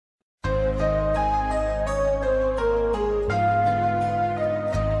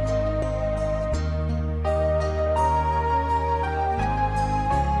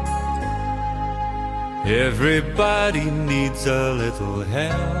Everybody needs a little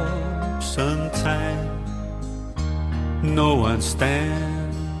help sometime. No one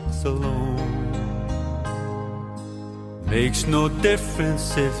stands alone. Makes no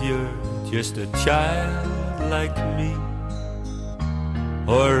difference if you're just a child like me,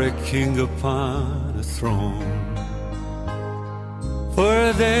 or a king upon a throne.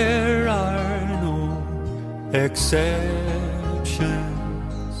 For there are no exceptions.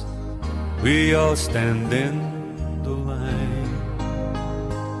 We all stand in the line.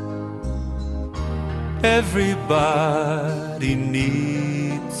 Everybody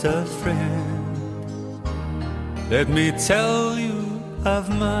needs a friend. Let me tell you of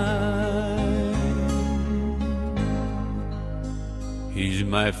mine. He's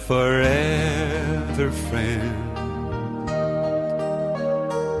my forever friend,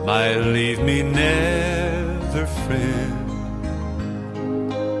 my leave me never friend.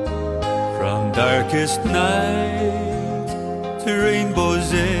 From darkest night to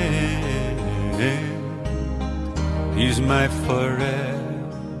rainbow's end, he's my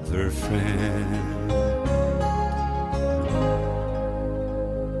forever friend.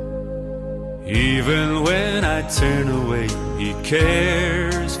 Even when I turn away, he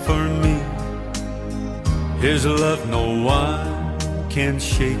cares for me. His love no one can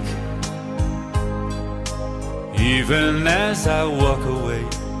shake. Even as I walk away,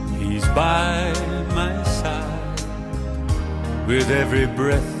 he's by my side. With every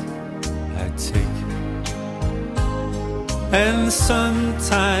breath I take. And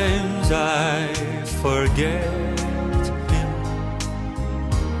sometimes I forget him.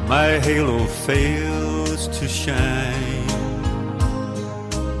 My halo fails to shine.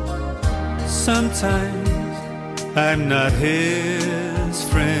 Sometimes I'm not his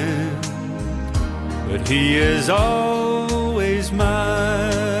friend, but he is always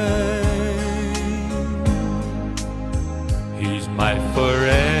mine. He's my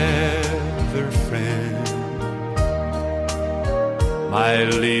forever friend, my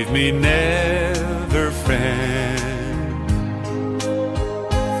leave me never friend.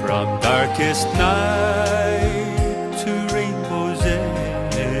 From darkest night to rainbow's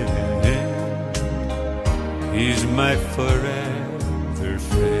end, he's my forever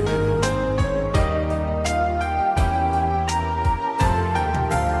friend.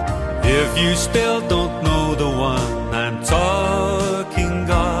 If you still don't know the one I'm talking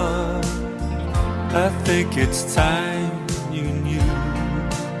of, I think it's time you knew.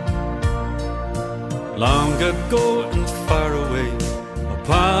 Long ago and far away,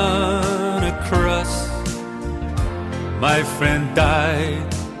 upon a cross, my friend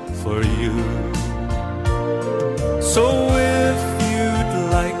died for you. So if you'd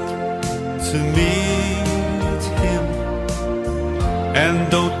like to meet him and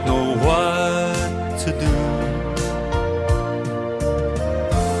don't know what to do,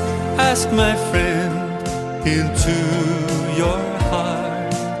 ask my friend into your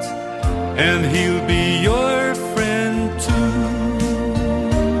heart, and he'll be your friend too.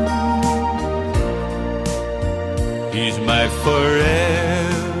 He's my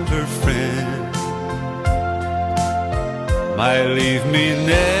forever friend, my leave me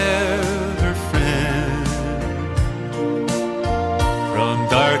never friend. From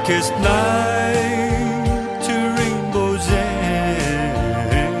darkest night to rainbow's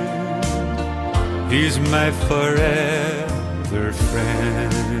end, he's my forever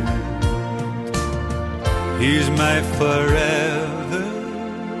friend. He's my forever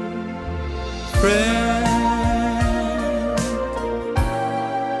friend.